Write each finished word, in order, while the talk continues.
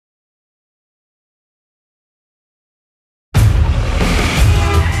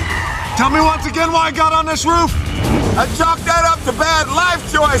Tell me once again why I got on this roof. I chalked that up to bad life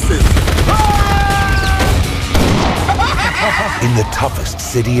choices. In the toughest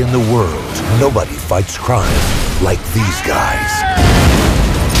city in the world, nobody fights crime like these guys.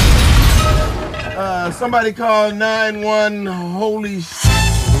 Somebody call 911. Holy sh...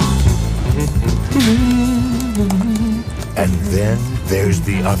 And then there's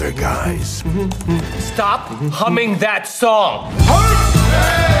the other guys. Stop humming that song.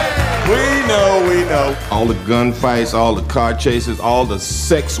 We know. All the gunfights, all the car chases, all the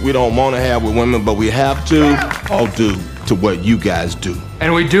sex we don't want to have with women, but we have to, all due to what you guys do.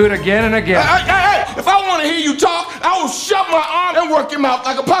 And we do it again and again. Hey! If I want to hear you talk, I will shut my arm and work your mouth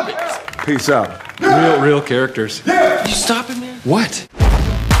like a puppet. Peace out. Real characters. Yeah. You stop it, man? What?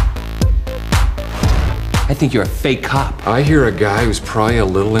 I think you're a fake cop. I hear a guy who's probably a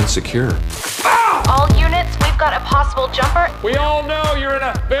little insecure. All units, we've got a possible jumper. We all know you're in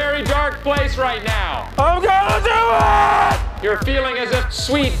a very dark place right now. I'm gonna do it! You're feeling as if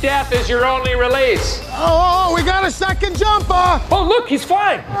sweet death is your only release. Oh, we got a second jumper. Oh, look, he's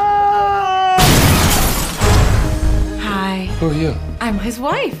flying. Hi. Who are you? I'm his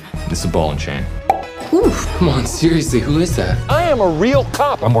wife. It's a ball and chain. Oof. Come on, seriously, who is that? I am a real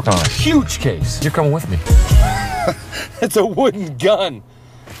cop. I'm working on a huge case. You're coming with me. It's a wooden gun.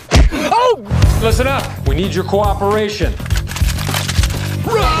 Oh! Listen up. We need your cooperation.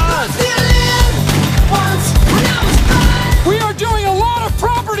 Run! We are doing a lot of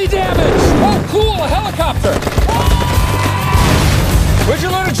property damage. Oh, cool, a helicopter. Where'd you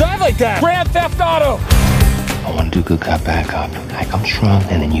learn to drive like that? Grand Theft Auto. I want to do good cop, bad cop. I come strong,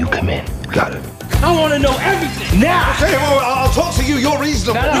 and then you come in. Got it. I want to know everything now. Okay, well, I'll talk to you. You're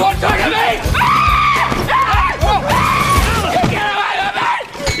reasonable. You want to talk to me?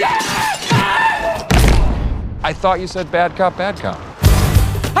 I thought you said bad cop, bad cop.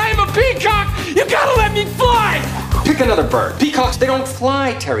 I am a peacock! You gotta let me fly! Pick another bird. Peacocks, they don't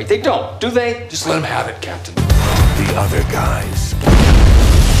fly, Terry. They don't, do they? Just let them have it, Captain. The other guys.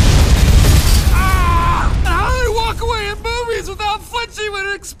 How do they walk away in movies without flinching when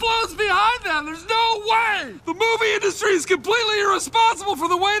it explodes behind them? There's no way! The movie industry is completely irresponsible for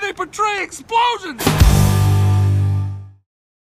the way they portray explosions!